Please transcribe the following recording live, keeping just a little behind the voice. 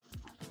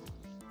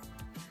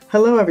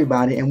Hello,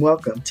 everybody, and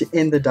welcome to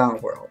In the Doll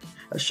World,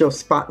 a show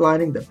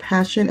spotlighting the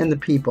passion and the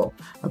people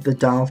of the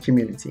doll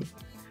community.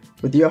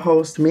 With your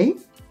host, me,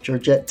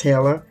 Georgette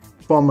Taylor,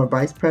 former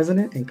vice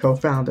president and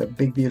co-founder of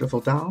Big Beautiful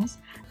Dolls.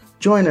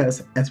 Join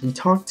us as we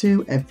talk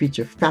to and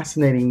feature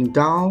fascinating new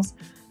dolls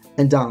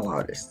and doll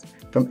artists,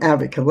 from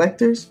avid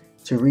collectors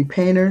to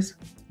repainters,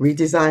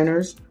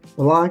 redesigners,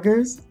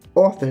 bloggers,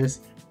 authors,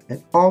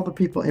 and all the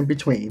people in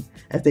between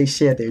as they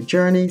share their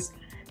journeys,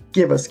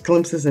 give us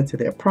glimpses into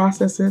their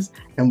processes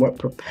and what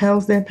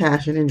propels their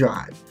passion and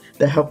drive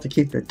that help to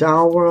keep the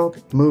doll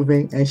world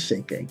moving and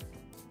shaking.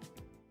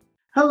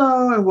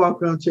 Hello and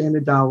welcome to In the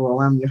Doll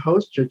World. I'm your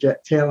host,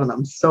 Georgette Taylor, and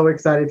I'm so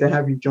excited to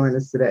have you join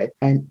us today.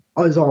 And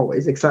as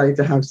always, excited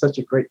to have such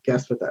a great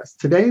guest with us.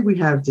 Today we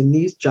have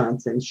Denise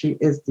Johnson. She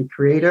is the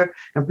creator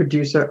and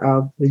producer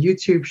of the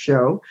YouTube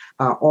show,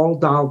 All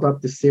Dolled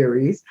Up, the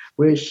series,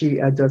 where she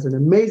does an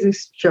amazing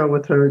show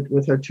with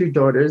her two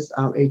daughters,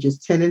 ages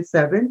 10 and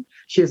 7.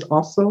 She is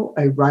also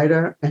a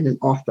writer and an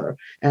author,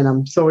 and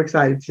I'm so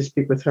excited to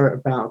speak with her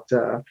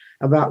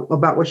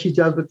about what she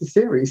does with the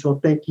series. So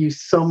thank you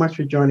so much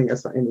for joining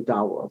us in the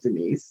Doll World,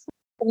 Denise.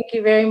 Thank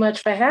you very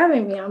much for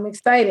having me. I'm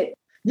excited.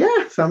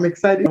 Yeah, so I'm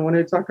excited. I want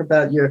to talk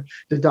about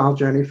the doll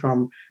journey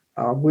from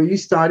where you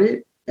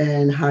started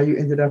and how you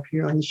ended up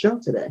here on the show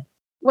today.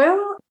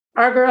 Well,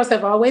 our girls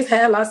have always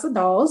had lots of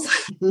dolls.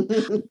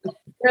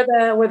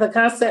 Where the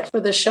concept for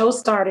the show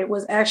started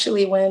was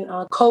actually when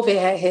COVID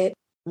had hit,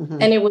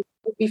 and it was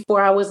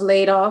before I was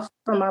laid off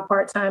from my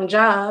part-time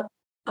job.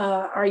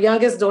 Our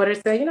youngest daughter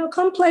said,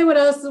 come play with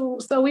us.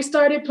 So we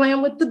started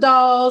playing with the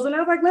dolls, and I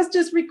was like, let's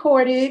just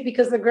record it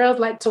because the girls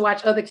like to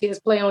watch other kids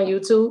play on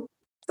YouTube.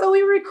 So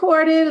we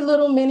recorded a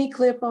little mini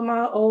clip on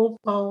my old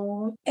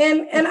phone,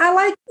 and I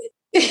liked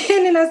it.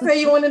 And then I said,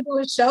 you want to do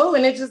a show?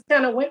 And it just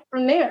kind of went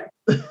from there.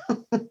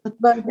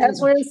 But that's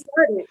where it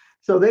started.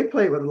 So they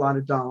played with a lot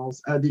of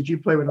dolls. Did you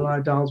play with a lot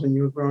of dolls when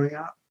you were growing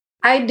up?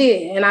 I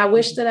did. And I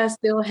wish that I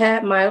still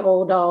had my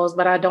old dolls,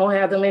 but I don't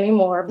have them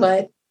anymore.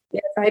 But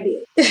yes, I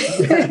did.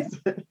 Yes.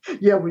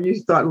 Yeah, when you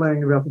start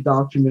learning about the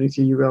doll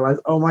community, you realize,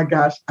 oh my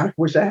gosh, I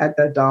wish I had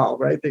that doll,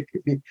 right? They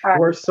could be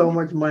worth so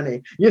much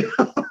money.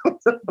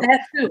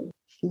 That's true.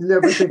 You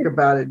never think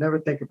about it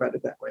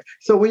that way.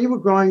 So when you were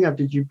growing up,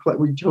 did you play?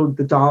 Were you told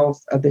the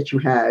dolls that you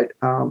had,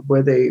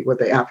 were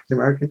they African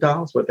American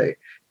dolls? Were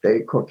they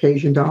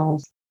Caucasian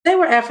dolls? They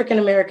were African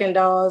American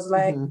dolls.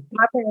 Like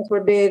my parents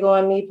were big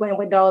on me playing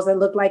with dolls that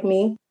looked like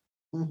me.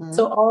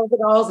 So all the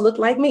dolls looked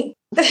like me.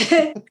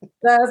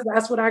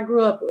 That's what I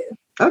grew up with.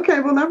 Okay,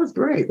 well, that was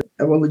great.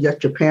 Well,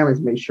 yet your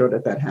parents made sure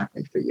that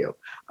happened for you.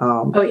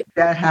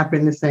 That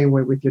happened the same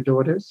way with your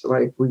daughters?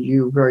 Like, were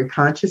you very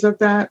conscious of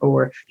that,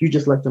 or you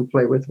just let them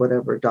play with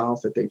whatever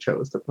dolls that they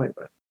chose to play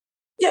with?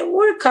 Yeah,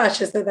 we're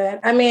conscious of that.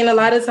 I mean, a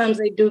lot of times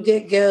they do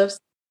get gifts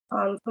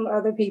from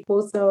other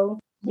people. So,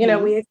 we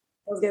accept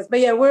those gifts. But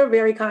yeah, we're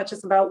very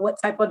conscious about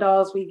what type of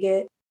dolls we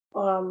get.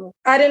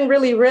 I didn't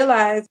really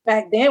realize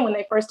back then when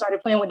they first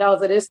started playing with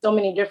dolls that there's so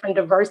many different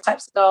diverse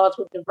types of dolls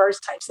with diverse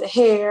types of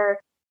hair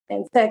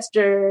and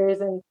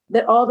textures, and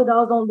that all the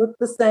dolls don't look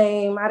the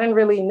same. I didn't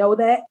really know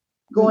that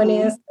going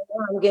in. So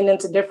I'm getting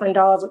into different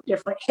dolls with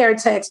different hair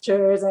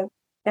textures and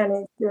kind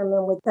of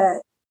experiment with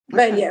that.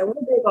 But yeah, we're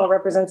big on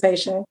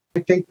representation. I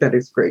think that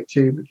is great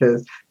too,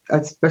 because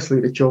especially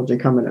the children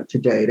coming up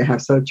today, to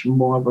have such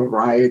more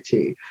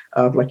variety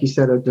of, like you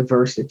said, of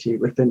diversity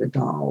within the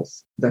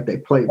dolls that they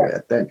play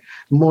with, and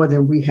more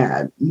than we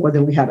had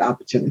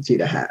opportunity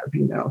to have,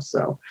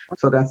 So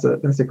that's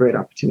a great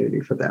opportunity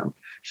for them.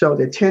 So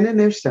they're 10 and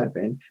they're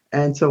 7.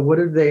 And so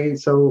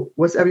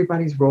what's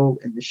everybody's role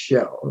in the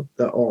show,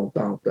 the All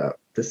Dolled Up,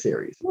 the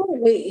series?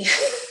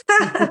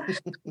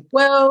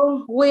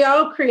 Well, we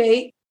all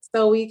create.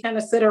 So we kind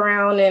of sit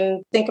around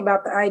and think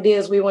about the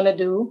ideas we want to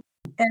do.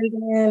 And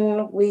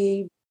then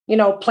we,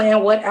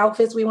 plan what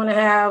outfits we want to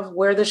have,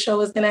 where the show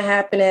is going to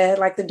happen at,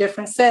 like the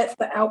different sets,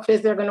 the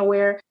outfits they're going to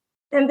wear.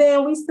 And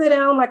then we sit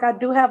down, like I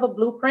do have a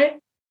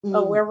blueprint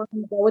of where we're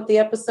going to go with the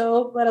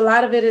episode, but a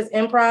lot of it is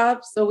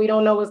improv. So we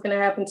don't know what's going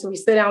to happen until we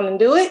sit down and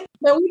do it.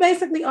 But we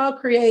basically all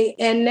create.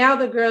 And now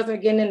the girls are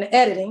getting into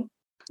editing.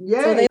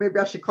 Yeah, so maybe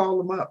I should call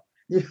them up.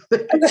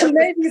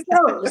 Maybe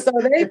so. So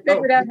they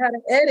figured out how to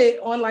edit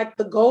on like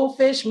the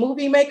Goldfish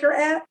Movie Maker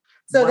app.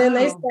 So then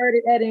they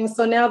started editing.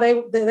 So now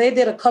they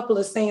did a couple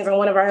of scenes on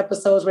one of our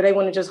episodes where they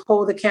want to just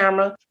hold the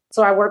camera.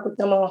 So I work with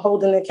them on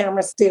holding the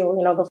camera still,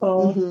 the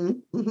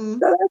phone. So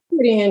that's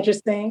pretty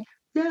interesting.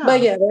 Yeah.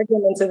 But yeah, they're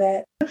getting into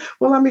that.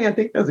 Well, I mean, I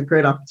think that's a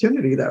great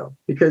opportunity though,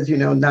 because,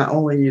 not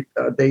only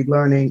are they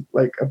learning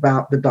like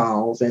about the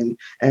dolls and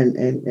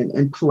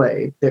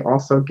play, they're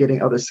also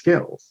getting other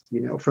skills,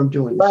 from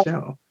doing the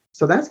show.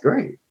 So that's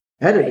great.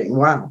 Editing.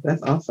 Wow.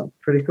 That's awesome.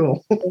 Pretty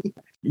cool.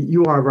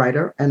 You are a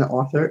writer and an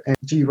author. And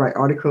do you write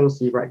articles?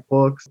 Do you write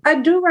books?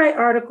 I do write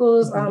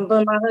articles,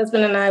 but my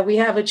husband and we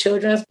have a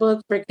children's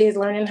book for kids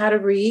learning how to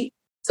read.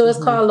 So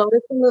it's called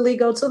Lotus and Lily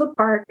Go to the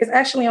Park. It's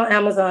actually on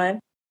Amazon.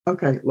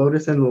 Okay.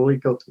 Lotus and Lily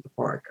Go to the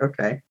Park.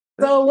 Okay.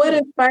 So what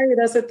inspired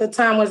us at the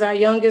time was our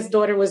youngest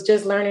daughter was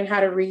just learning how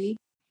to read.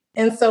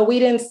 And so we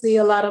didn't see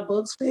a lot of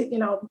books with,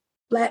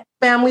 Black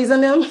families in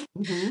them.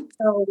 Mm-hmm.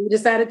 So we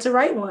decided to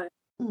write one.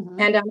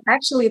 Mm-hmm. And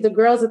actually, the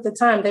girls at the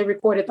time, they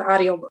recorded the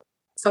audiobook.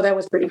 So that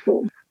was pretty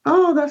cool.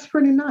 Oh, that's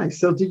pretty nice.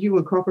 So did you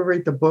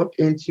incorporate the book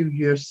into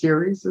your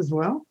series as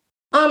well?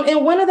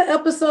 In one of the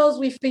episodes,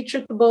 we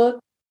featured the book.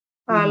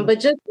 But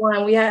just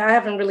one, I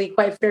haven't really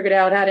quite figured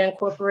out how to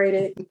incorporate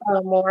it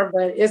more,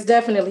 but it's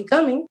definitely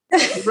coming.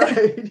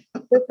 Right.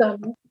 It's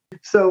coming.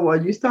 So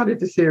you started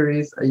the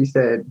series, you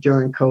said,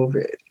 during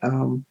COVID.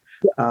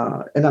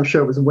 And I'm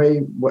sure it was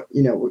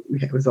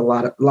it was a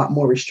lot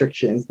more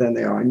restrictions than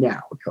there are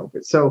now with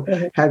COVID. So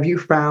have you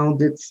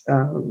found it's,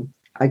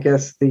 I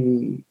guess,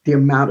 the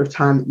amount of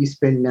time that you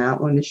spend now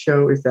on the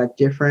show, is that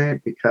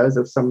different because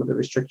of some of the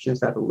restrictions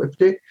that are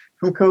lifted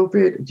from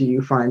COVID? Do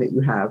you find that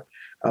you have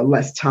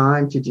less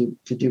time to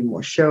do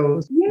more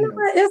shows?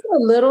 What? It's a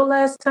little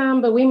less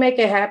time, but we make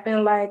it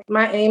happen. Like,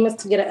 my aim is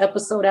to get an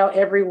episode out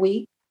every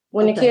week.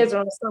 When the kids are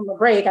on the summer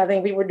break, I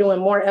think we were doing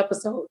more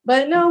episodes.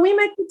 But no, we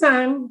make the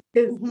time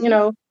because,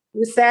 the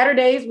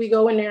Saturdays we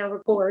go in there and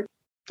record.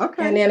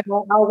 Okay. And then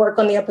I'll work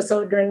on the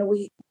episode during the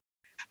week.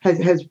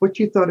 Has what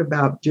you thought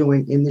about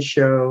doing in the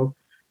show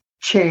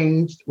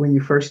changed when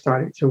you first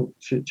started to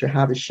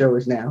how the show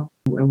is now?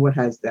 And what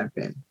has that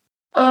been?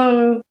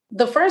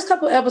 The first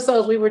couple of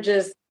episodes, we were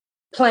just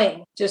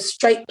playing, just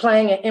straight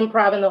playing and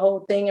improvising the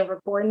whole thing and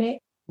recording it.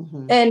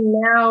 And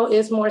now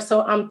it's more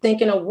so I'm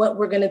thinking of what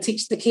we're going to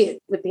teach the kids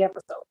with the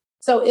episode.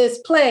 So it's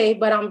play,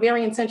 but I'm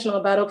very intentional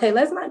about, okay,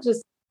 let's not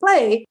just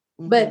play,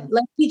 but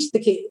let's teach the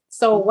kids.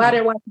 So while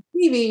they're watching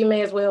TV, you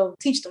may as well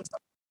teach them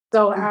something.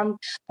 So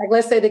like,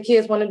 let's say the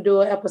kids want to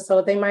do an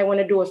episode, they might want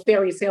to do a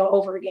fairy tale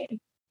over again.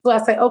 So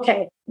I say,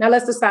 okay, now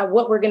let's decide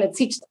what we're going to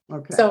teach them.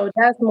 Okay. So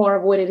that's more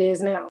of what it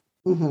is now.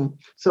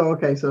 So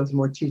it's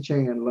more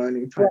teaching and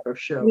learning type of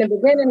show. In the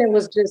beginning, it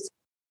was just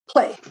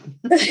play,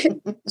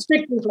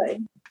 strictly play.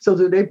 So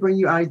do they bring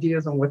you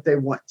ideas on what they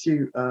want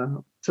to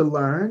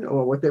learn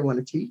or what they want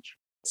to teach?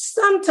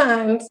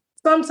 Sometimes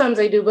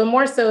they do, but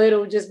more so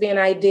it'll just be an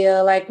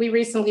idea. Like, we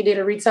recently did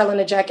a retelling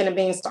of Jack and the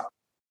Beanstalk.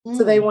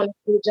 So they want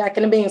to do Jack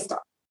and the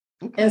Beanstalk.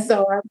 And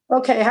so,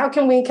 how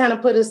can we kind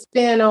of put a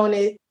spin on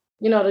it,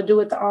 to do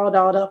it the all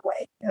dolled up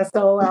way? And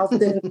so I'll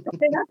say, how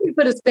can we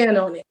put a spin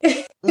on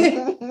it?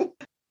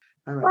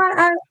 All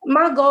right.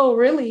 My goal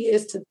really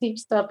is to teach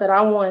stuff that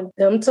I want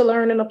them to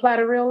learn and apply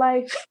to real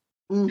life.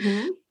 So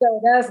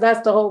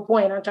that's the whole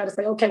point. I try to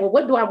say, okay, well,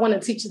 what do I want to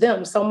teach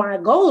them? So my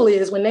goal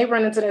is when they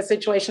run into that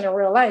situation in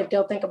real life,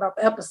 they'll think about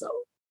the episode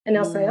and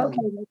they'll say, okay,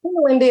 well,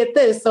 Quinlan did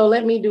this, so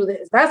let me do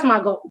this. That's my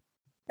goal.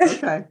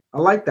 Okay. I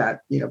like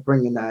that,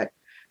 bringing that.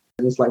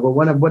 And it's like, well,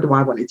 what do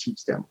I want to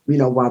teach them,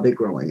 while they're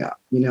growing up,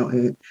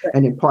 and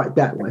impart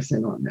that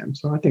lesson on them.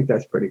 So I think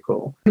that's pretty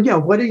cool. Yeah.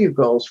 What are your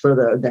goals for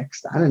the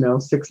next,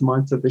 6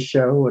 months of the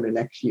show or the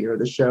next year of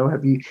the show?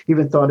 Have you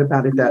even thought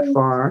about it that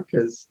far?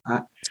 Because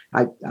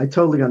I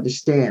totally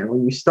understand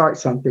when you start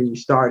something, you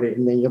start it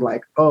and then you're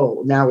like,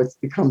 oh, now it's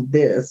become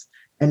this.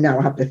 And now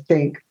I have to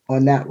think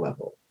on that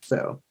level.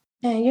 So.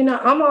 And,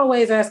 I'm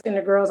always asking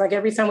the girls, like,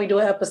 every time we do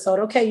an episode,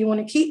 okay, you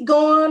want to keep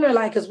going? Or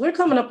like, because we're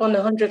coming up on the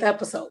 100th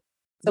episode.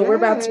 So we're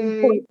about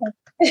to,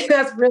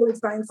 that's really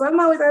exciting. So I'm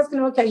always asking,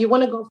 okay, you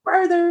want to go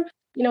further?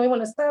 We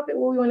want to stop it.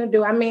 What we want to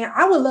do? I mean,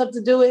 I would love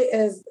to do it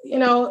as,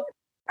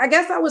 I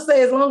guess I would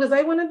say as long as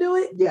they want to do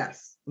it.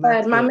 Yes.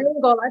 But my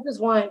main goal, I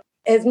just want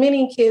as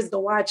many kids to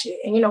watch it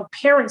and,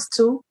 parents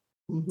too,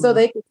 so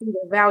they can see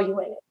the value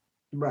in it.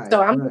 Right.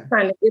 So I'm just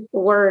trying to get the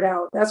word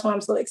out. That's why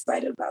I'm so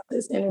excited about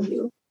this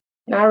interview.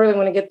 And I really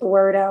want to get the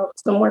word out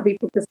so more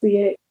people can see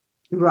it.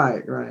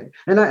 Right.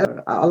 And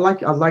I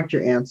liked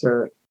your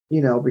answer,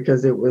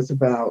 because it was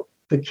about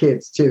the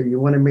kids too. You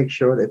want to make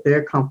sure that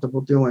they're comfortable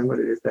doing what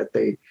it is that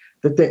they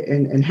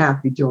and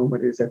happy doing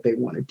what it is that they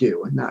want to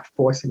do and not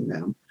forcing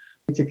them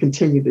to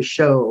continue the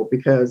show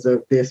because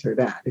of this or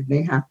that. And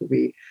they have to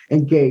be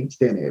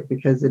engaged in it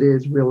because it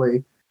is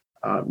really,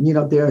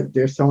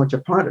 they're so much a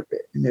part of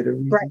it. And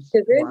right,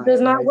 because it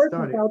does not work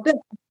without them.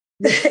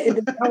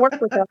 It does not work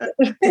without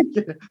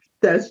them.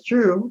 That's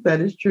true.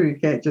 That is true. You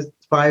can't just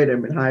fire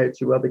them and hire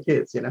 2 other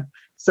kids,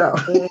 So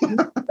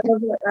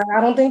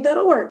I don't think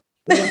that'll work.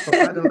 No,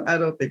 I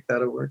don't think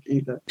that'll work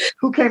either.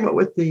 Who came up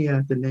with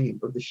the name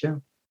of the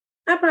show?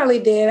 I probably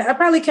did. I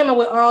probably came up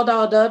with All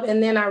Dolled Up,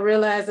 and then I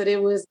realized that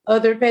it was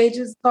other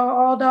pages called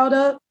All Dolled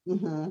Up.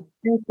 And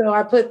so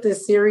I put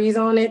this series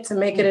on it to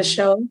make it a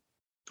show.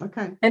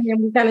 Okay. And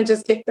then we kind of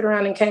just kicked it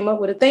around and came up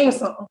with a theme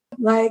song.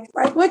 Like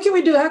what can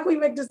we do? How can we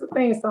make this a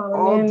theme song?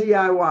 All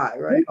DIY,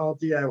 right? All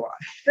DIY.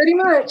 Pretty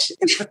much.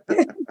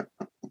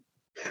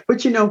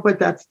 But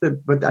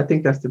I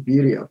think that's the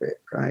beauty of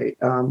it, right?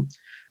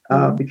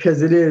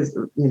 Because it is,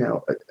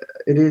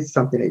 it is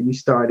something that you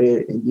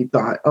started and you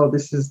thought, oh,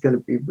 this is going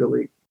to be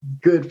really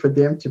good for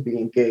them to be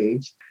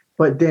engaged.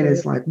 But then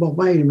it's like, well,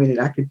 wait a minute,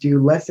 I could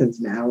do lessons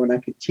now and I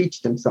could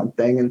teach them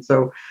something.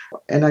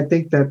 And I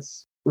think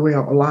that's where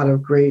a lot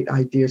of great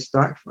ideas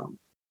start from.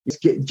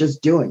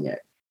 Just doing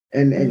it.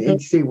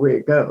 and see where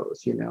it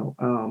goes, you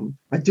know.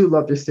 I do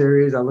love the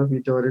series. I love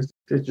your daughters.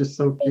 They're just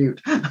so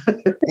cute.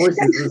 Their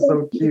voices are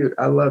so cute.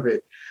 I love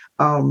it.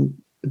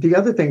 The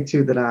other thing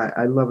too that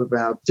I love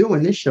about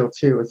doing this show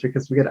too is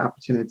because we get an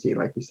opportunity,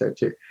 like you said,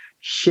 to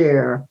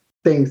share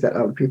things that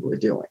other people are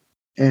doing.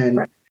 And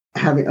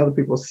having other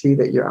people see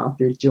that you're out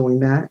there doing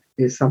that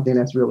is something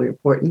that's really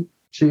important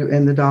to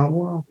in the doll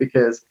world,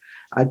 because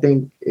I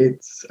think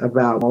it's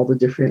about all the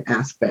different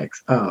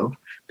aspects of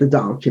the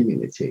doll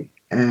community.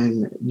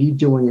 And you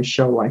doing a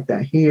show like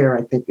that here,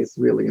 I think is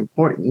really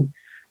important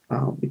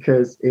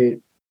because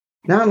it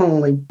not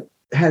only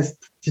has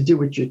to do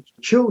with your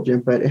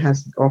children, but it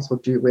has to also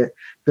do with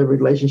the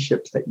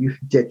relationships that you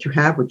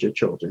have with your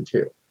children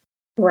too.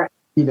 Right.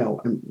 You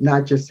know, and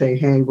not just say,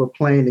 hey, we're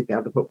playing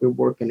together, but we're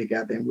working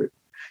together and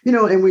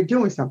we're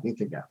doing something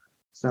together.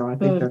 So I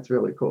think that's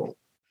really cool.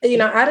 You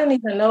know, I didn't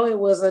even know it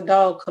was a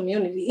doll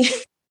community.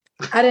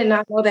 I did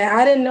not know that.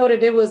 I didn't know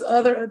that there was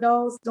other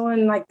adults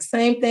doing like the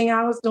same thing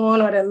I was doing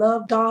or that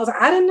love dolls.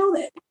 I didn't know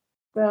that.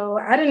 So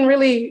I didn't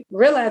really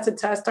realize it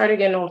until I started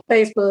getting on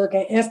Facebook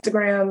and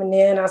Instagram. And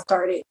then I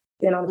started,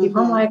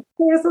 people. I'm like,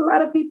 there's a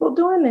lot of people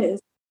doing this.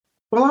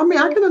 Well, I mean,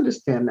 I can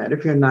understand that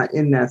if you're not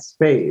in that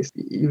space,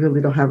 you really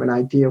don't have an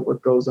idea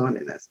what goes on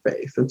in that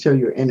space until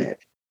you're in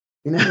it.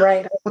 You know?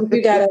 Right.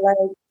 You got to like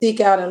seek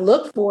out and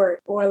look for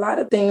it, or a lot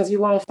of things you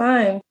won't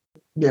find.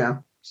 Yeah.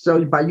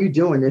 So by you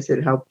doing this,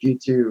 it helped you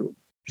to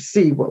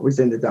see what was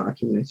in the doll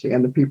community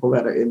and the people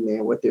that are in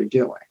there, what they're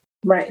doing.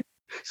 Right.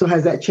 So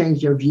has that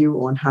changed your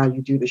view on how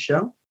you do the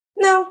show?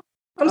 No,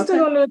 I'm still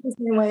going to do it the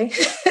same way.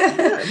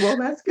 Good. Well,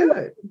 that's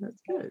good.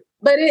 That's good.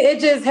 But it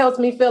just helps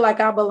me feel like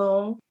I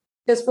belong.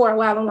 Because for a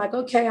while, I'm like,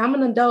 okay, I'm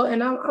an adult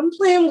and I'm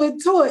playing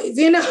with toys,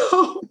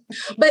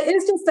 But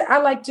it's just that I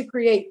like to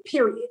create,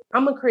 period.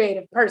 I'm a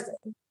creative person.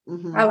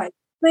 I like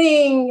to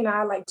sing,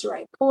 I like to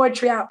write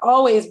poetry. I've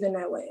always been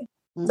that way.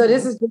 So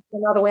this is just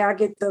another way I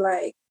get to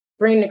like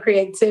bring the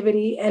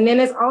creativity. And then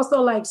it's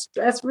also like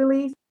stress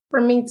relief for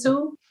me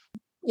too.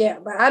 Yeah,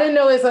 but I didn't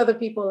know it's other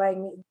people like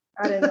me.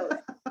 I didn't know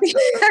that.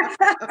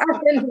 I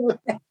didn't know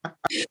that.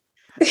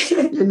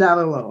 You're not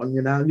alone,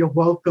 You're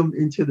welcome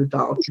into the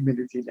doll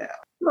community now.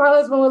 My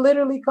husband would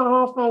literally come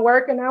home from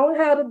work and I would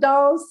have the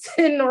dolls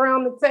sitting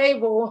around the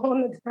table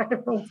on the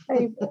dining room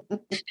table.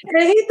 And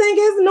he think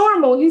it's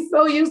normal. He's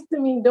so used to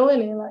me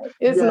doing it. Like,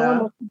 it's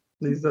normal.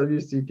 He's so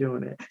used to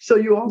doing it. So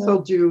you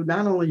also do,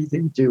 not only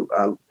do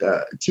you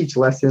teach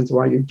lessons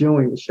while you're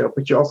doing the show,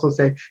 but you also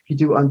say you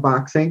do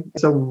unboxing.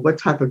 So what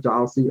type of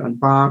dolls do you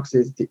unbox?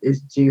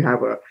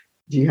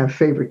 Do you have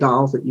favorite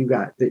dolls that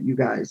you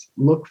guys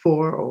look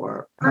for,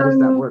 or how does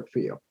that work for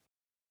you?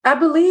 I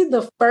believe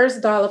the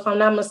first doll, if I'm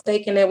not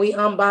mistaken, that we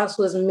unboxed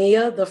was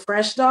Mia, the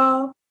fresh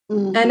doll.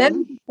 And that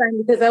was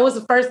exciting because that was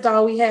the first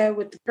doll we had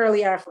with the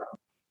curly afro.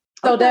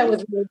 So that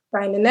was really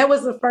exciting. And that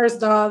was the first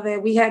doll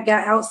that we had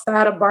got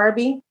outside of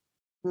Barbie,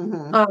 in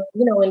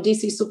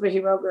DC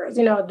Superhero Girls.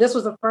 This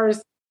was the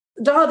first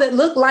doll that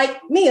looked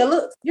like Mia.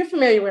 Look, you're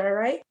familiar with her,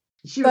 right?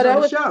 She was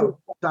on the show,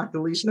 Dr.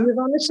 Lisa. She was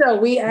on the show.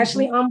 We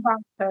actually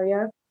unboxed her,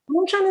 yeah.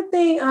 I'm trying to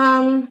think.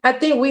 I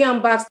think we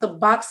unboxed the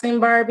boxing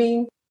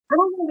Barbie. I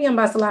don't think we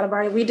unboxed a lot of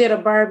Barbie. We did a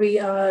Barbie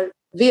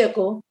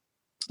vehicle,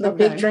 the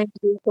big drink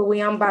vehicle.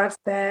 We unboxed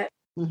that.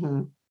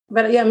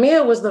 But yeah,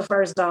 Mia was the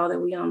first doll that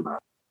we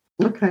unboxed.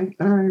 Okay.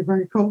 All right.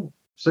 Very cool.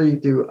 So you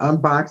do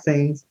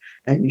unboxings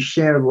and you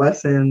share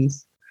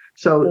lessons.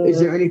 So is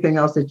there anything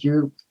else that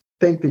you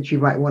think that you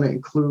might want to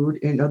include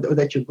or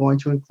that you're going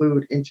to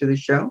include into the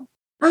show?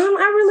 I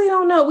really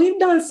don't know. We've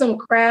done some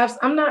crafts.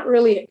 I'm not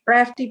really a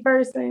crafty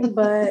person,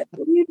 but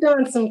we've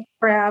done some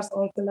crafts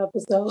on some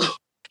episodes.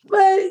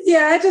 But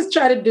yeah, I just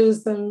try to do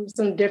some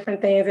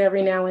different things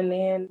every now and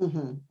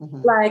then.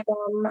 Like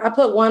I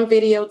put one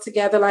video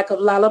together like of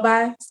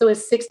lullaby. So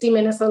it's 60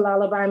 minutes of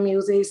lullaby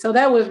music. So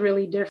that was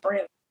really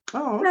different.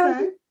 Oh,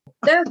 okay.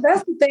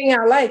 That's the thing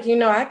I like.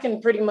 I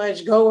can pretty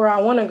much go where I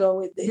want to go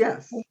with it.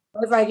 Yes.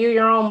 It's like you're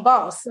your own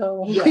boss.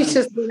 So we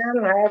just do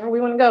that however we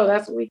want to go.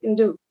 That's what we can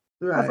do.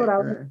 Right. That's what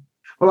I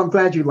Well, I'm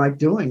glad you like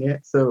doing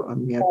it. So I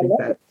think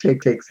that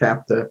takes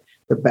half the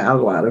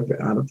battle out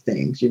of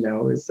things,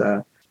 is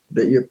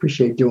that you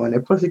appreciate doing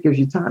it. Plus it gives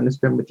you time to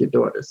spend with your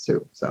daughters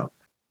too. So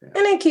and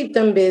then keep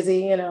them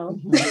busy,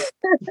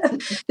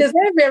 because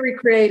they're very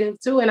creative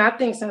too. And I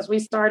think since we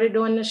started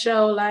doing the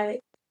show, like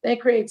their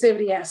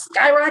creativity has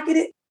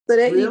skyrocketed. So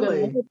they're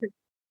even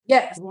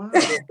yes. Wow.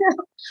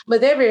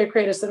 But they're very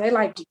creative. So they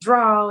like to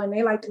draw and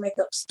they like to make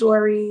up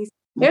stories.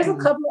 There's a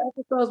couple of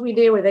episodes we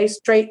did where they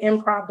straight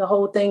improv the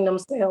whole thing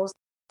themselves.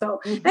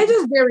 So they're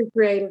just very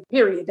creative,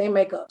 period. They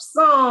make up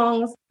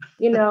songs,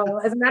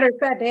 As a matter of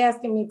fact, they're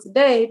asking me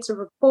today to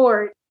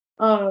record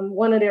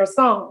one of their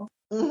songs.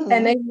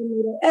 And they need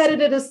me to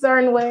edit it a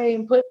certain way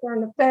and put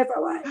certain effects.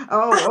 I'm like,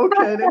 oh,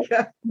 okay.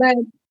 But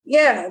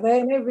yeah,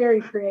 they're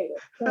very creative.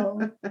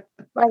 So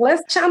like,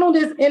 let's channel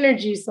this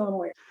energy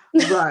somewhere.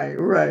 Right.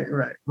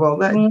 Well,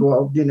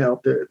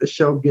 the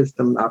show gives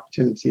them an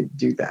opportunity to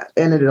do that,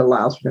 and it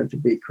allows for them to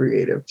be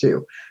creative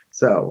too.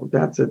 So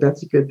that's a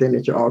good thing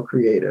that you're all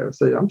creative.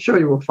 So I'm sure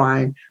you will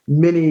find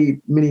many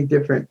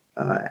different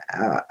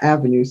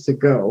avenues to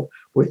go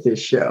with this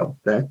show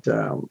that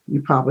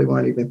you probably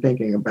weren't even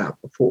thinking about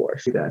before.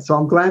 See that? So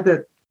I'm glad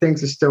that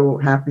things are still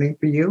happening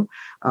for you.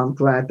 I'm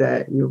glad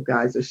that you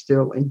guys are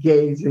still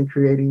engaged in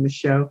creating the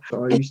show.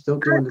 So are you still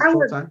doing this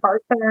full time?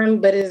 Part-time,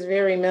 but it's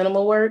very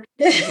minimal work.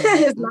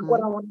 It's not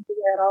what I want to do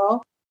at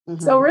all.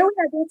 So really,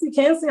 I guess you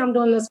can say I'm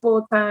doing this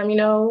full time.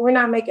 We're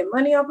not making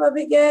money off of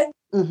it yet.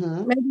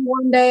 Maybe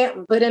one day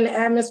I'll put in the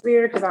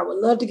atmosphere because I would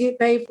love to get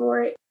paid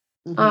for it.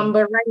 But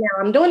right now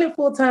I'm doing it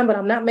full time, but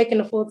I'm not making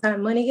the full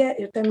time money yet,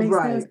 if that makes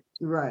sense.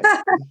 Right.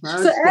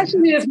 So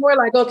actually it's more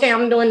like, okay,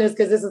 I'm doing this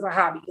because this is a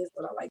hobby. This is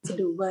what I like to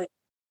do. But,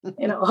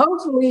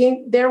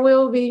 hopefully there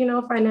will be,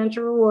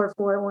 financial reward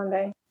for it one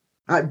day.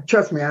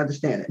 Trust me, I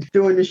understand it.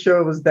 Doing the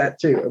show was that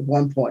too at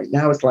one point.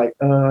 Now it's like,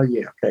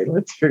 yeah, okay,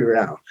 let's figure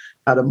out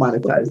how to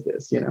monetize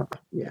this, Yeah.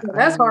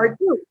 That's hard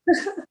too.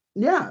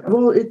 Yeah,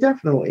 well, it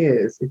definitely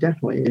is. It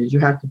definitely is. You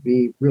have to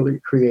be really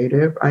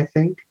creative, I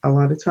think, a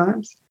lot of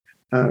times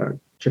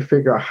to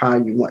figure out how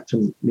you want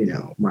to,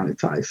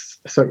 monetize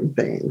certain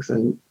things.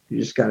 And you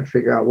just got to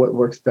figure out what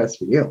works best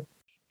for you.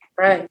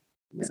 Right.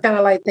 It's kind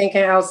of like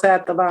thinking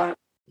outside the box.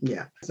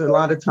 Yeah. So a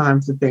lot of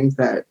times the things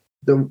that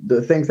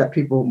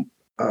people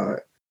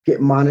get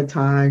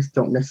monetized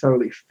don't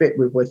necessarily fit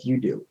with what you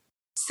do.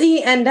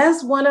 See, and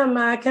that's one of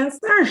my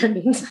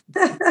concerns.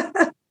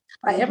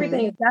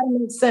 Everything has got to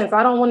make sense.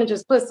 I don't want to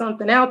just put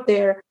something out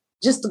there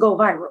just to go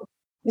viral.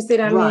 You see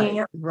what I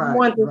mean? I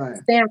want to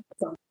stand for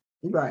something.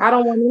 Right. I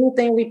don't want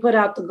anything we put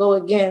out to go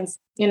against,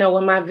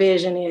 what my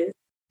vision is.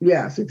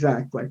 Yes,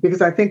 exactly.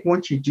 Because I think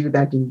once you do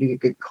that, then you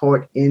get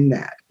caught in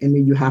that, and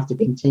then you have to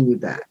continue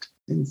that.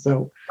 And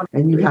so,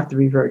 and you have to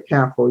be very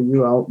careful.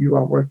 You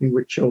are working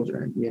with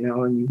children,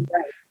 and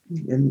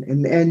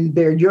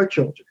they're your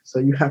children. So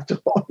you have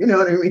to,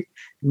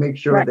 make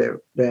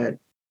sure that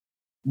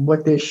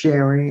what they're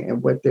sharing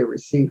and what they're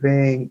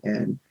receiving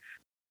and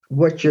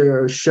what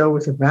your show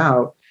is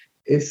about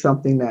is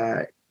something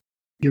that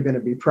you're going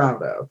to be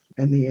proud of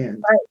in the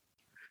end. Right.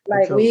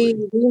 Like we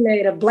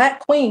made a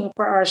Black queen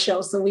for our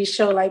show. So we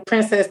show like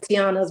Princess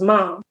Tiana's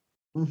mom.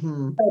 So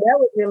that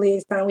was really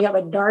exciting. We have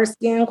a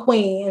dark-skinned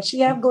queen and she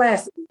have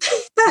glasses.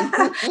 So,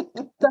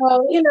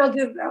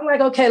 I'm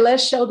like, okay,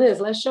 let's show this.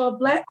 Let's show a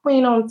Black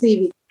queen on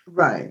TV.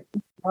 Right.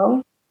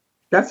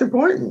 That's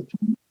important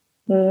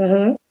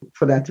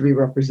for that to be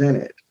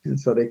represented. And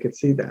so they could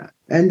see that.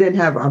 And then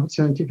have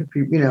opportunity for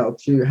people,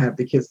 to have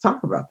the kids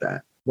talk about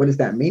that. What does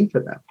that mean for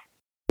them?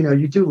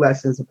 You do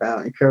lessons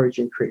about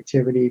encouraging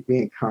creativity,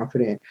 being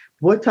confident.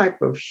 What type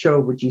of show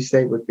would you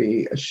say would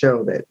be a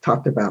show that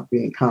talked about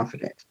being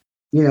confident?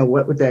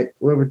 What would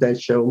that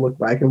show look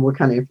like? And what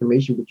kind of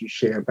information would you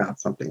share about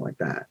something like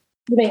that?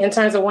 You mean in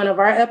terms of one of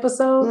our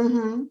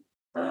episodes?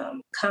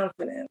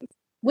 Confidence.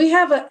 We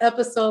have an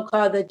episode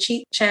called The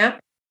Cheap Champ.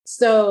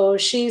 So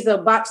she's a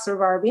boxer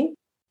Barbie.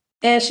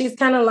 And she's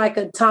kind of like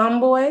a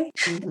tomboy.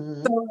 So a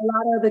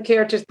lot of the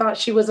characters thought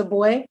she was a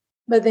boy.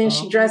 But then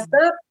she dressed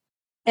up.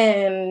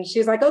 And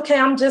she's like, okay,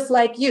 I'm just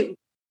like you.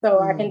 So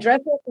I can dress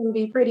up and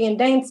be pretty and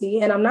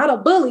dainty. And I'm not a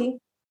bully,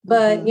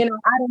 but, I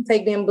don't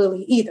take being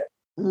bullied either.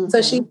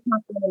 So she's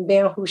confident in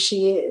being who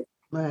she is.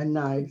 Man,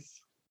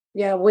 nice.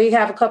 Yeah, we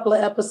have a couple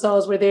of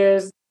episodes where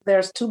there's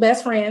two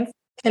best friends,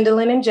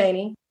 Kendallin and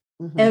Janie.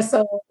 And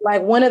so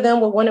like one of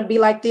them would want to be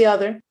like the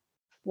other.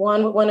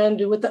 One would want to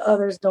do what the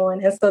other's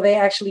doing. And so they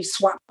actually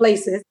swap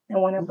places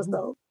in one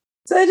episode.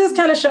 So it just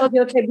kind of shows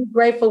you, okay, be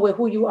grateful with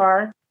who you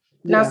are.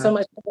 Not so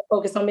much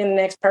focus on being the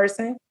next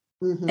person.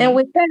 And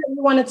with that,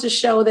 we wanted to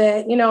show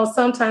that,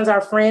 sometimes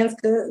our friends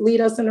could lead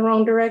us in the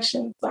wrong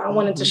direction. So I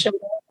wanted to show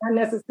that not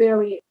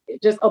necessarily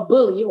just a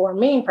bully or a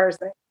mean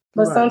person,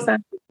 but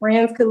sometimes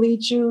friends could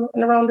lead you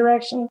in the wrong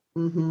direction.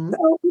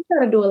 So we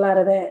try to do a lot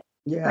of that.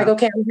 Yeah. Like,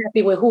 okay, I'm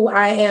happy with who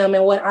I am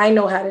and what I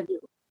know how to do.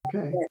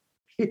 Okay.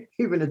 Yeah.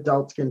 Even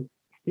adults can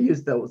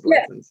use those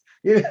lessons.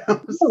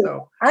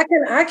 So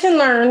I can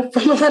learn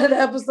from a lot of the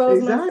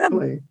episodes.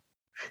 Exactly. Myself.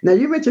 Now,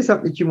 you mentioned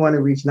something that you want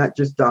to reach, not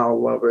just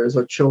doll lovers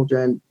or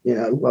children,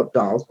 love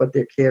dolls, but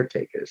they're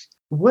caretakers.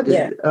 What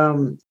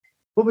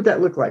would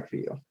that look like for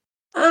you?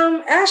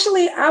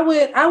 Actually,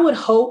 I would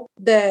hope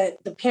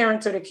that the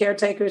parents or the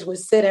caretakers would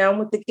sit down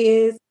with the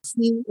kids,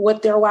 see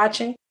what they're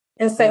watching,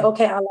 and say,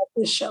 okay, I like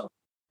this show.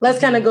 Let's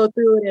kind of go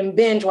through it and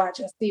binge watch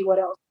and see what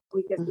else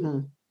we can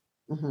see.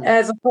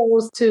 As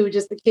opposed to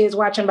just the kids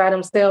watching by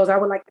themselves. I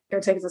would like the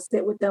caretakers to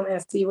sit with them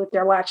and see what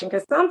they're watching.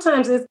 Because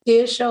sometimes it's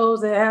kids shows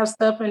that have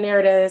stuff in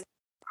there that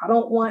I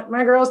don't want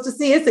my girls to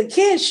see. It's a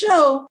kids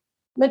show,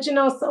 but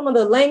some of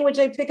the language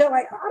they pick up,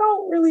 like I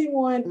don't really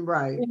want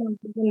them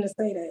to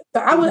say that.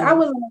 So I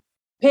would like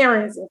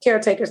parents and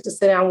caretakers to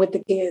sit down with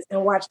the kids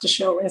and watch the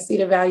show and see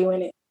the value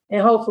in it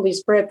and hopefully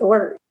spread the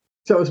word.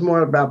 So it's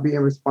more about being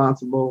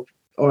responsible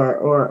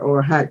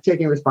or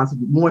taking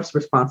more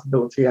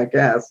responsibility, I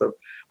guess, of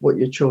what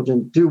your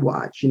children do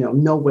watch,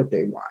 know what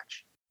they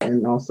watch,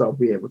 and also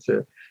be able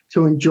to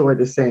enjoy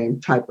the same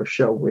type of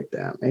show with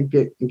them and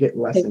get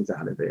lessons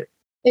out of it.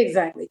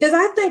 Exactly. Because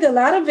I think a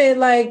lot of it,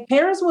 like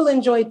parents will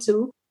enjoy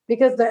too,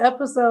 because the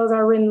episodes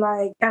are written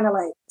like kind of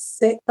like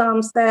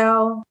sitcom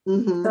style.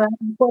 Mm-hmm. So I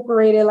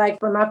incorporated like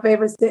for my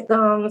favorite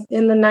sitcoms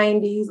in the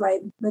 90s,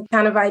 like the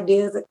kind of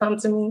ideas that come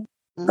to me.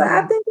 So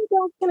I think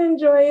adults can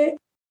enjoy it.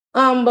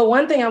 But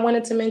one thing I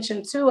wanted to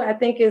mention too, I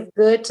think it's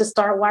good to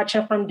start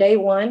watching from day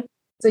one.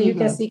 So you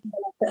can see kind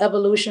of like the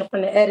evolution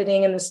from the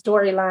editing and the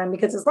storyline,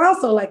 because it's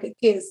also like a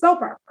kid's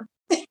soap opera.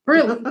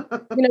 Really,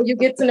 you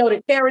get to know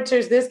the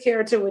characters. This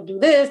character would do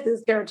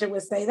this character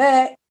would say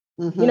that.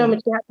 But you have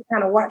to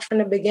kind of watch from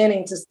the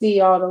beginning to see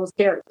all those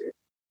characters.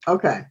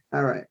 Okay,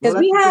 all right. Because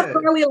we have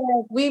probably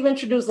we've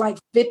introduced like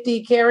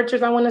 50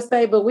 characters, I want to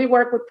say, but we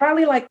work with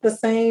probably like the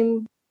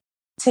same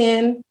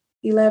 10,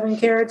 11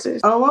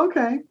 characters. Oh,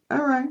 okay.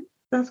 All right.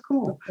 That's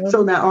cool.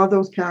 So now are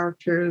those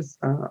characters,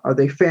 are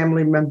they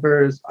family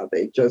members? Are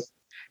they just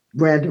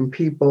random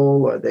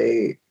people? Are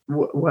they,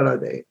 what are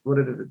they? What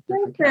are the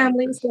different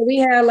families? So we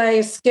have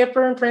like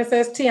Skipper and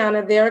Princess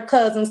Tiana. They're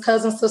cousins,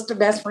 cousin, sister,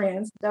 best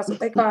friends. That's what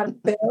they call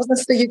themselves. And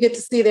so you get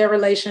to see their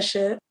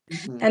relationship.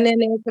 And then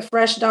there's the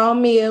fresh doll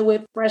Mia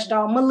with fresh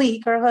doll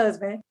Malik, her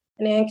husband.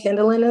 And then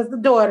Kendallin is the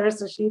daughter.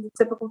 So she's a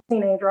typical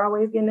teenager,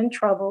 always getting in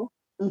trouble.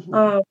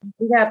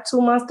 We have 2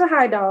 Monster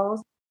High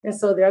dolls. And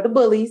so they're the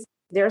bullies.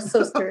 They're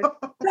sisters.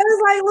 That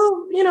is like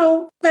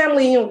little,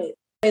 family unit.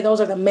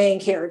 Those are the main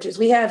characters.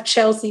 We have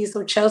Chelsea.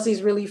 So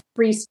Chelsea's really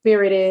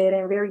free-spirited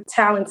and very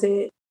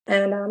talented.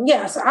 And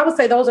so I would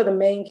say those are the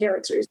main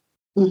characters.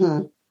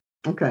 Okay.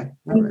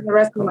 And the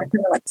rest of them are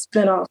kind of like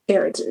spin-off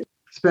characters.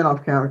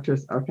 Spin-off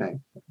characters. Okay.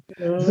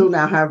 So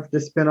now have the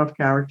spin-off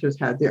characters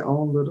had their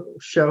own little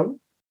show?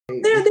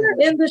 They're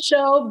in the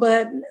show,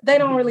 but they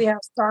don't really have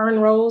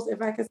starring roles,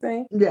 if I could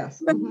say. Yes.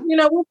 But,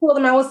 we'll pull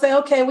them out. We'll say,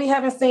 okay, we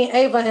haven't seen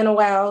Ava in a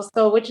while.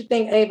 So what you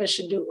think Ava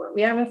should do? Or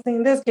we haven't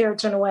seen this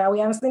character in a while. We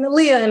haven't seen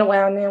Aaliyah in a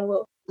while. And then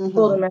we'll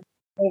pull them out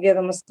and give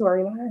them a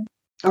storyline.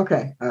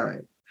 Okay. All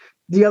right.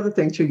 The other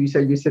thing too, you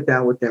said you sit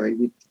down with them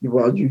and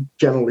you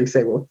generally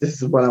say, well,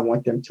 this is what I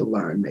want them to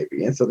learn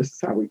maybe. And so this is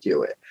how we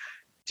do it.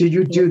 Do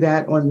you do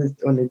that on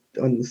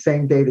the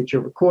same day that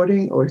you're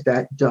recording, or is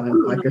that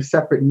done like a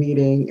separate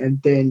meeting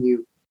and then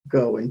you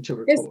go into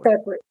record? It's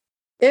separate.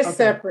 It's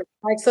separate.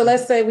 Like, so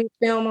let's say we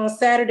film on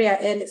Saturday, I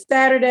edit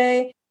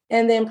Saturday,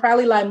 and then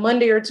probably like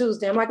Monday or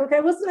Tuesday, I'm like,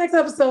 okay, what's the next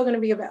episode going to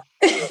be about?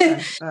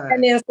 Okay. Right.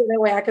 And then so that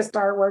way I can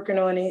start working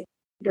on it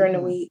during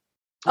the week.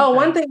 Oh,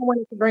 one thing I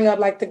wanted to bring up,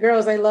 like the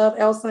girls, they love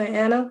Elsa and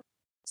Anna.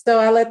 So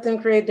I let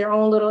them create their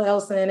own little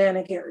Elsa and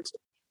Anna character.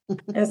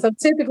 And so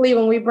typically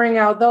when we bring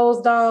out those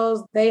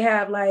dolls, they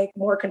have like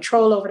more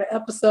control over the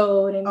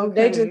episode, and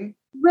they just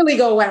really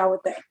go wild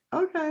with that.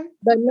 Okay.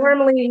 But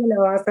normally,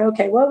 I say,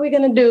 okay, what are we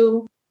going to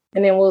do?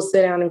 And then we'll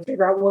sit down and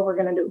figure out what we're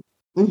going to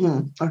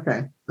do.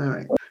 Okay. All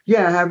right.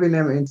 Yeah. Having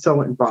them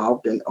so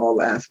involved in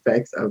all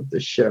aspects of the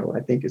show,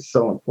 I think is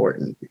so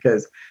important,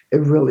 because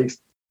it really,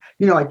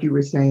 like you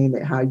were saying,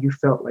 that how you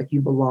felt like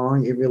you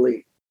belong, it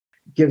really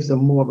gives them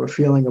more of a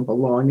feeling of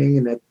belonging,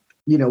 and that,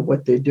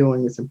 what they're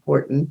doing is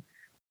important.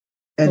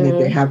 And that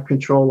they have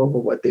control over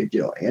what they're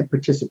doing and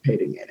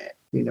participating in it.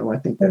 I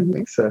think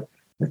that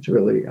that's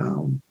really,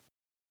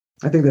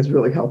 I think that's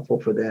really helpful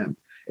for them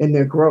in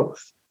their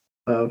growth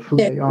of who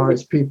they are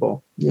as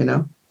people,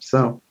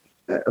 So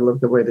I love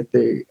the way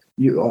that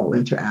you all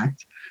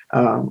interact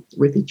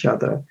with each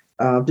other.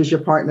 Does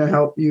your partner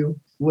help you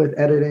with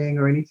editing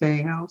or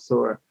anything else?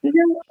 Or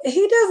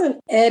he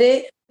doesn't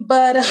edit,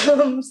 but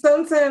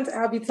sometimes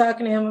I'll be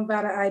talking to him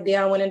about an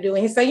idea I want to do,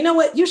 and he say, you know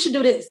what, you should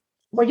do this.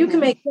 Or you can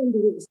make him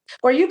do this.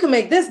 Or you can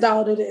make this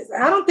doll do this.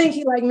 I don't think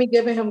he like me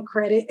giving him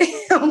credit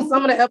on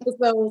some of the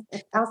episodes.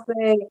 I'll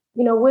say,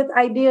 with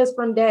ideas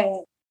from Dad,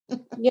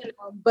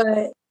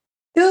 but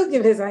he'll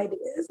give his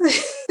ideas.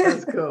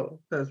 That's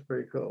cool. That's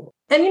pretty cool.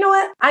 And you know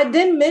what? I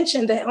didn't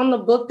mention that on the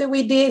book that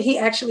we did, he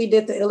actually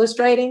did the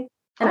illustrating.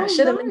 And I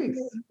should have mentioned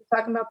it when we were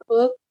talking about the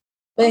book.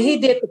 But he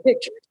did the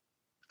pictures.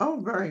 Oh,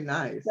 very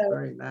nice. So,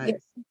 very nice.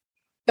 Yeah.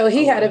 So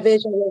he had a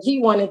vision that he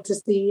wanted to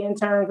see in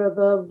terms of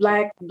the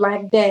black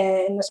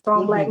dad and the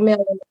strong black male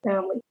in the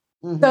family.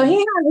 So he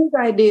has his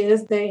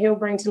ideas that he'll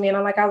bring to me, and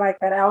I'm like, I like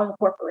that. I'll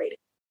incorporate it.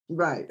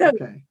 Right. So,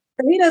 okay.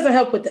 So he doesn't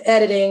help with the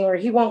editing, or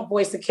he won't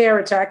voice the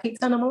character. I keep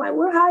telling him, I'm like,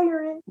 we're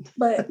hiring,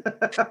 but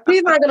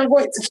he's not going to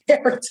voice the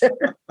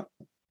character.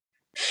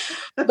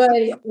 But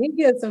he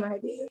gives some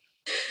ideas.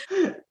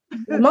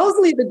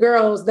 Mostly the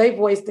girls, they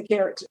voice the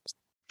characters.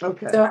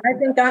 Okay. So I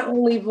think I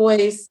only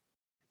voice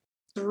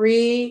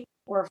 3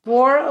 or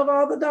 4 of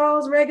all the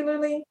dolls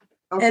regularly.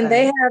 Okay. And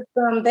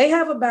they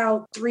have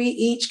about 3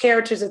 each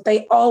characters that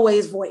they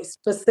always voice,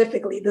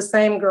 specifically the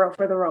same girl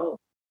for the role.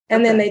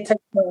 And then they take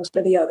turns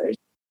for the others.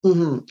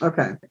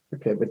 Okay.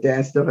 But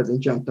Dan still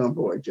hasn't jumped on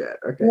board yet.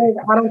 Okay.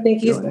 I don't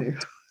think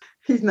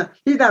he's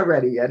not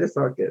ready yet. It's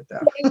all good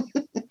though.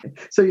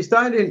 So you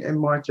started in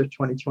March of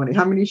 2020.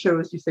 How many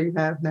shows you say you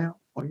have now?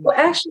 Well,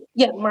 actually,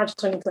 March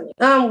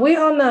 2020.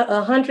 We're on the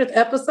 100th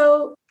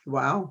episode.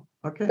 Wow.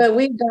 Okay. But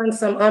we've done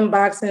some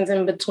unboxings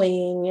in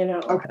between,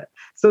 Okay.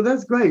 So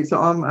that's great.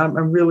 So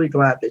I'm really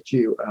glad that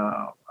you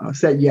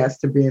said yes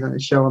to being on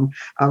the show,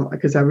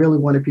 because I really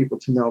wanted people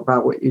to know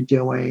about what you're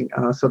doing,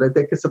 so that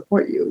they can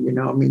support you. You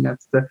know, I mean,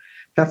 that's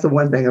the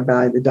one thing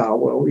about In the Doll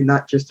World. We're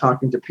not just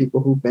talking to people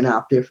who've been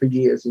out there for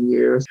years and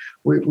years.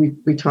 We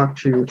talk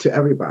to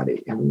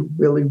everybody, and we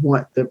really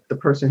want the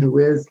person who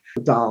is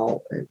the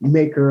doll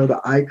maker, the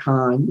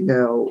icon, you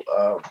know,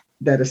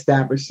 that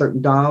established certain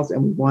dolls,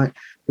 and we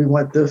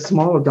want the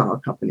smaller doll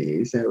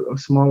companies or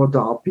smaller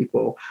doll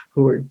people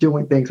who are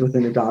doing things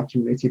within the doll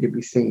community to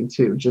be seen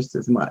too, just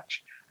as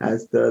much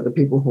as the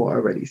people who are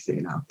already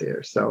seen out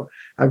there. So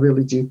I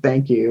really do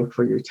thank you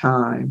for your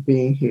time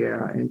being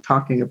here and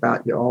talking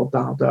about your All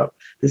Dolled Up,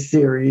 the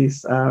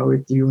series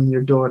with you and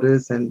your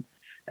daughters. And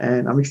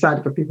I'm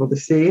excited for people to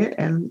see it,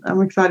 and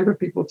I'm excited for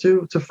people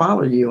to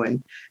follow you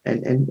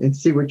and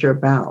see what you're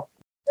about.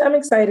 I'm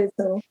excited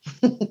too.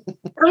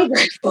 I'm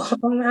grateful.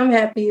 I'm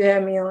happy you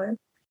had me on.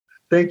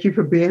 Thank you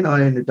for being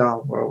on In the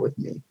Doll World with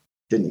me,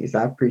 Denise.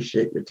 I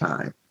appreciate your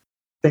time.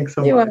 Thanks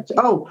so much.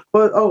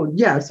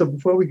 Yeah. So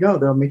before we go,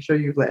 though, make sure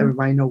you let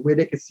everybody know where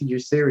they can see your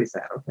series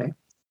at. Okay.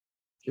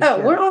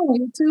 We're on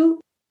YouTube.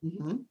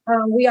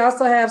 Mm-hmm. We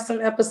also have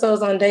some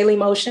episodes on Daily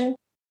Motion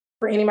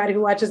for anybody who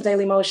watches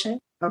Daily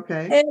Motion.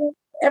 Okay. And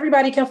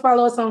everybody can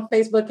follow us on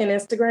Facebook and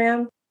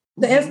Instagram.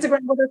 The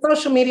the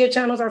social media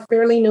channels are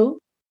fairly new.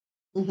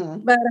 Mm-hmm.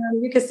 But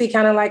you can see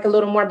kind of like a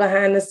little more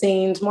behind the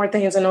scenes, more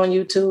things are on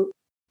YouTube.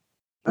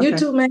 Okay.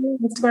 YouTube, man,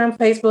 Instagram,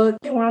 Facebook,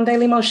 and we're on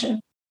Daily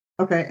Motion.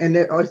 Okay, and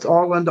it's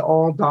all under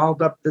All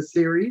Dolled Up, the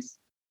series?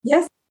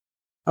 Yes.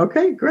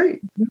 Okay,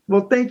 great.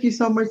 Well, thank you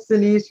so much,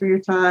 Denise, for your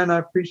time. I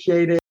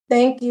appreciate it.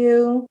 Thank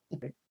you.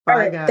 Okay.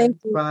 Bye, guys. Thank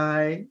you.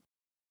 Bye.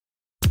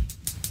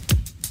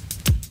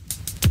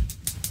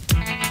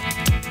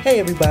 Hey,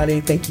 everybody.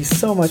 Thank you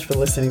so much for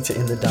listening to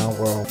In the Doll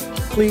World.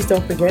 Please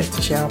don't forget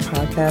to share our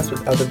podcast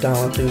with other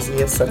doll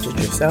enthusiasts such as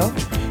yourself.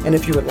 And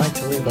if you would like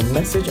to leave a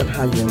message on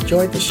how you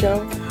enjoyed the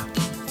show,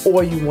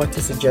 or you want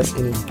to suggest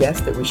any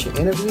guests that we should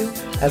interview,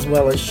 as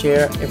well as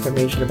share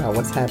information about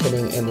what's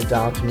happening in the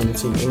doll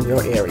community in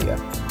your area,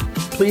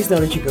 please know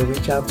that you can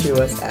reach out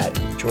to us at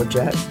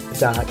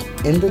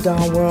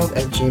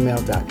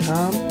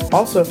georgette.inthedollworld@gmail.com.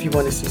 Also, if you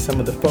want to see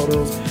some of the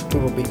photos we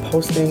will be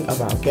posting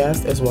of our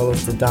guests, as well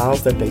as the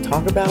dolls that they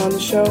talk about on the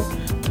show,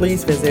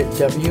 please visit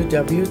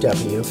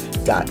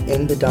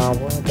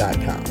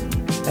www.inthedollworld.com.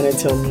 And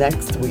until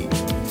next week,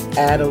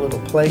 add a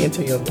little play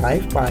into your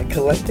life by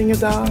collecting a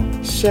doll,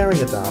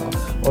 sharing a doll,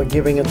 or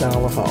giving a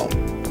doll a home.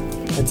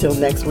 Until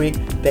next week,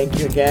 thank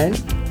you again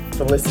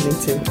for listening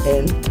to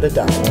In the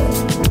Doll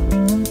World.